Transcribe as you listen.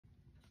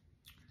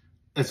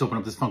let's open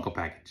up this Funko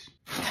package.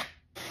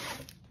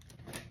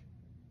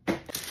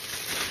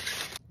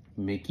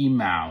 Mickey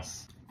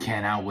Mouse.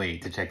 Cannot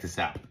wait to check this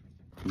out.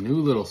 New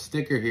little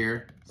sticker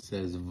here.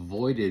 Says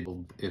voided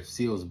if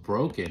seal's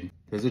broken.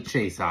 There's a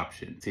chase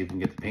option. See if we can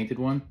get the painted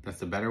one. That's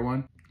the better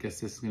one. Guess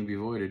this is gonna be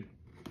voided.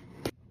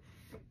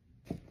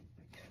 If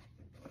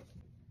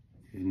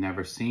you've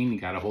never seen, you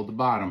gotta hold the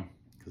bottom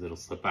because it'll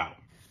slip out.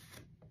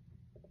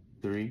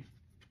 3,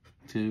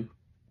 2,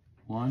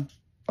 1.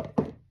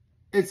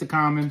 It's a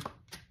common.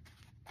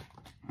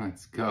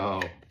 Let's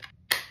go.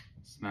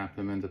 Snap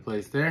them into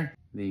place there.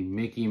 The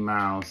Mickey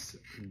Mouse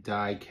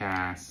die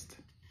cast.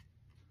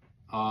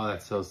 Oh,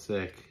 that's so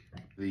sick.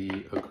 The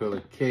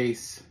acrylic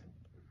case.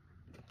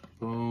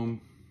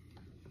 Boom.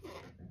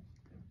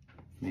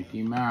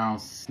 Mickey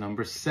Mouse,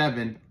 number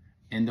 7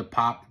 in the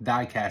Pop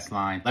diecast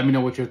line. Let me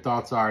know what your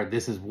thoughts are.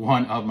 This is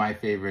one of my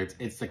favorites.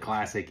 It's the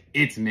classic.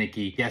 It's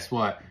Mickey. Guess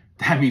what?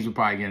 That means we're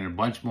probably getting a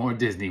bunch more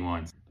Disney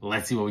ones.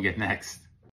 Let's see what we get next.